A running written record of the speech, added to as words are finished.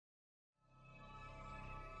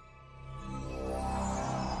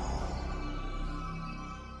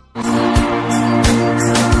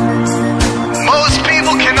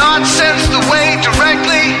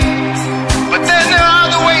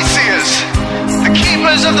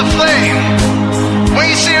followers of the flame.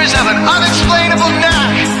 Wayseers have an unexplainable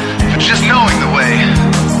knack for just knowing the way.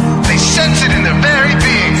 They sense it in their very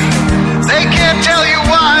being. They can't tell you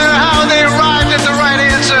why or how they arrived at the right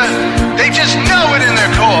answer. They just know it in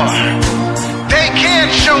their core. They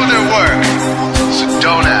can't show their work, so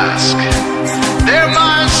don't ask. Their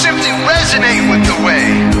minds simply resonate with the way.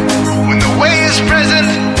 When the way is present,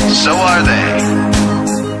 so are they.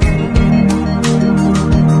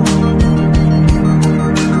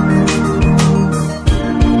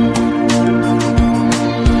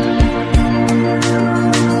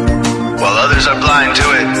 Are blind to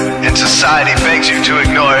it, and society begs you to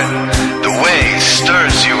ignore it. The way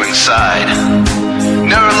stirs you inside.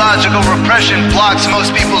 Neurological repression blocks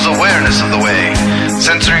most people's awareness of the way.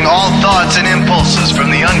 Censoring all thoughts and impulses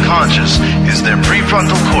from the unconscious is their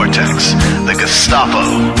prefrontal cortex, the Gestapo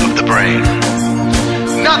of the brain.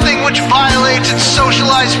 Nothing which violates its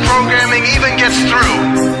socialized programming even gets through.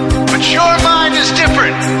 But your mind is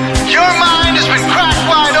different. Your mind has been cracked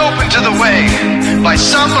wide open to the way by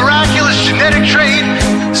some miraculous genetic trait,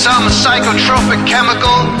 some psychotropic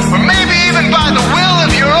chemical, or maybe even by the will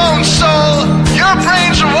of your own soul. Your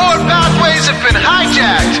brain's reward pathways have been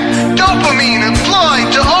hijacked, dopamine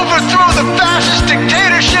employed to overthrow the fascist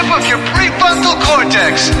dictatorship of your prefrontal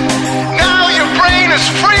cortex. Now your brain is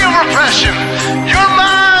free of repression, your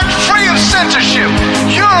mind free of censorship,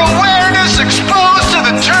 your awareness exposed to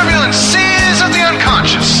the turbulent seas of the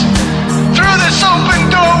unconscious. Through this open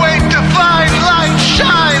doorway, divine light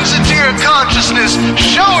shines into your consciousness,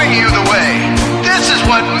 showing you the way. This is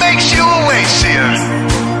what makes you a wayseer.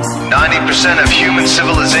 90% of human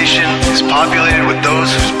civilization is populated with those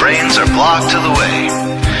whose brains are blocked to the way.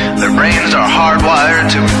 Their brains are hardwired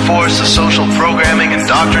to enforce the social programming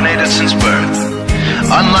indoctrinated since birth.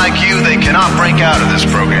 Unlike you, they cannot break out of this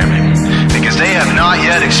programming because they have not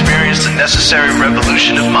yet experienced the necessary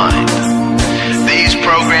revolution of mind. These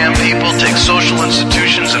programmed people take social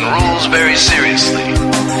institutions and rules very seriously.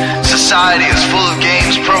 Society is full of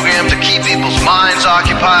games programmed to keep people's minds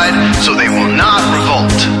occupied so they will not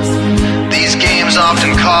revolt. These games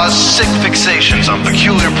often cause sick fixations on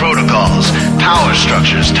peculiar protocols, power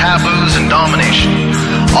structures, taboos, and domination,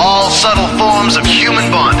 all subtle forms of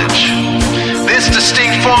human bondage. This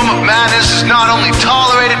distinct form of madness is not only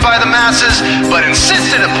tolerated by the masses, but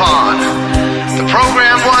insisted upon. The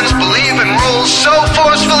programmed ones believe in rules so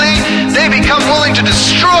forcefully, they become willing to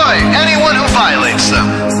destroy anyone who violates them.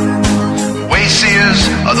 Wayseers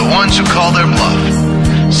are the ones who call their bluff.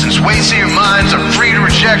 Since wayseer minds are free to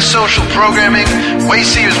reject social programming,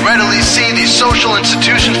 wayseers readily see these social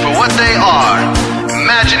institutions for what they are,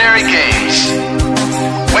 imaginary games.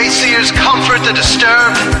 Wayseers comfort the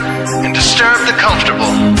disturbed and disturb the comfortable.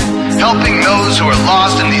 Helping those who are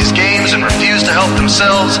lost in these games and refuse to help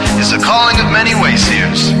themselves is the calling of many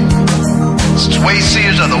wayseers. Since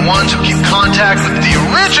wayseers are the ones who keep contact with the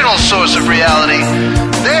original source of reality,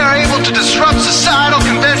 they are able to disrupt societal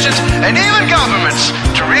conventions and even governments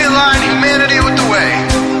to realign humanity with the way.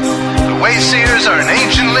 The wayseers are an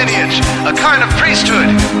ancient lineage, a kind of priesthood,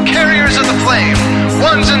 carriers of the flame,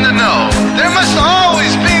 ones in the know. There must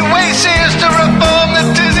always be wayseers to reform the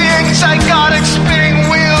dizzying, psychotic, spinning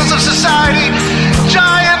wheels of society.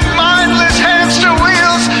 Giant, mindless hamster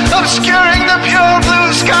wheels obscuring the pure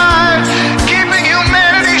blue sky, keeping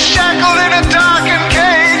humanity shackled in a darkened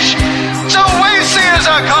cage. So wayseers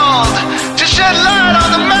are called to shed light on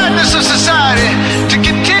the madness of society, to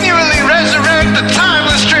continually resurrect the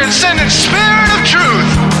timeless, transcendent spirit of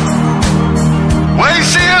truth.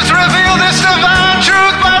 Wayseers reveal this divine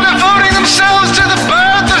truth by devoting themselves to the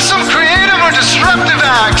birth of some creative or disruptive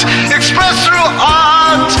act, expressed through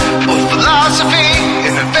art or philosophy,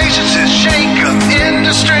 innovations that shake up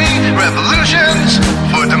industry, revolutions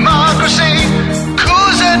for democracy,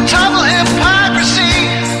 coups that topple hypocrisy,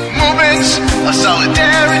 movements of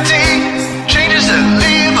solidarity, changes that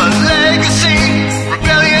leave a legacy,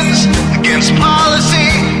 rebellions against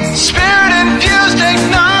policy, spirit-infused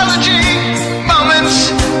technology,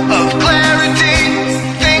 moments of clarity,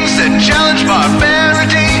 things that challenge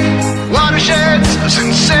barbarity, watersheds of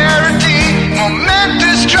sincerity,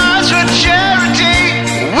 momentous drives for charity.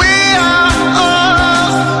 We are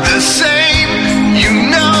all the same, you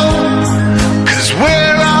know, 'cause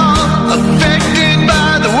we're all affected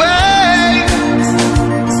by the way.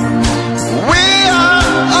 We are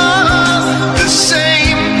all the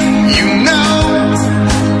same, you know,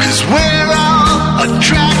 'cause we're all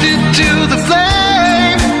attracted to the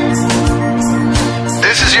flame.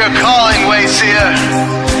 This is your calling, wayseer.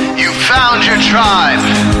 You found your tribe.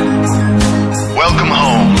 Welcome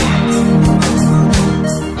home.